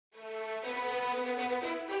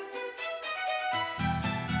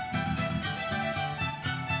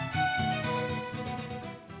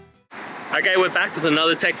Okay, we're back with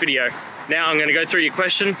another tech video. Now I'm going to go through your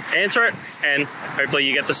question, answer it, and hopefully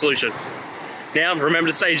you get the solution. Now remember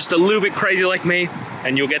to stay just a little bit crazy like me,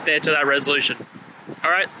 and you'll get there to that resolution.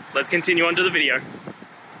 Alright, let's continue on to the video.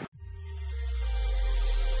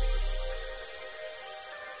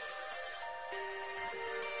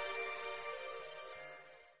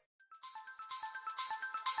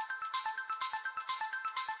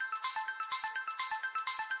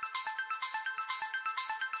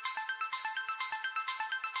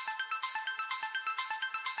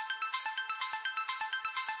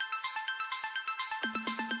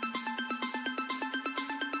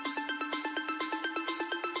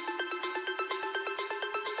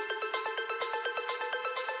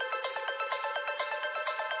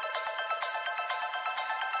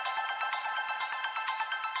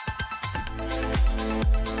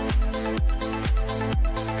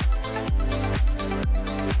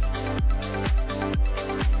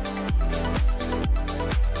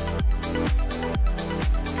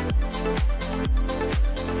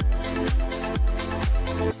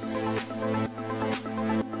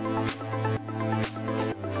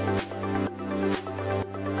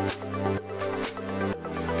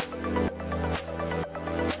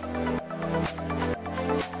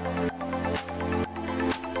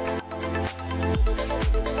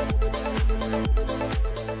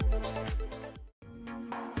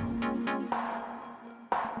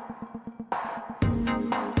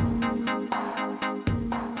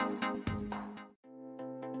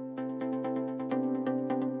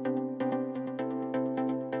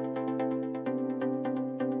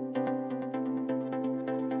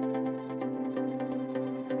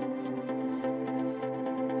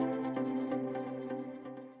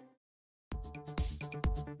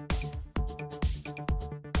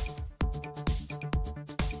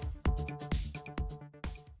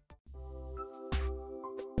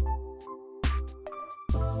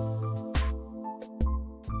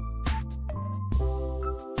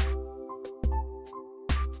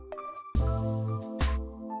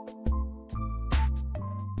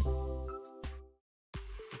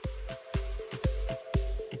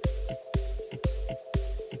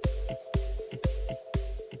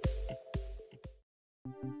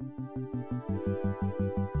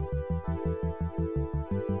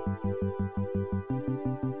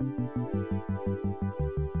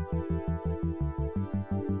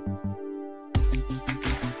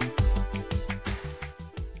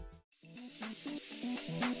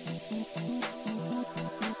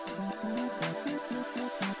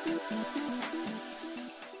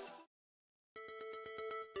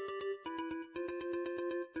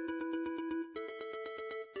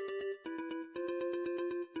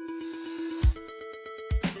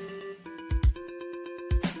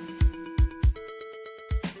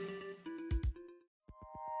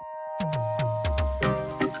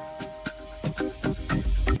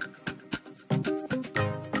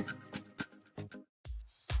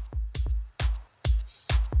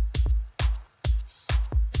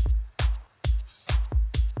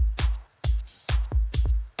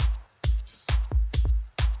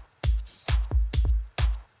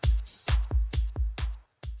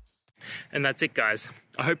 And that's it, guys.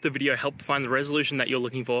 I hope the video helped find the resolution that you're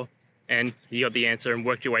looking for and you got the answer and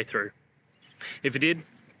worked your way through. If it did,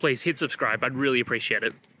 please hit subscribe. I'd really appreciate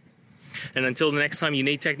it. And until the next time you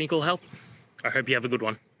need technical help, I hope you have a good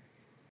one.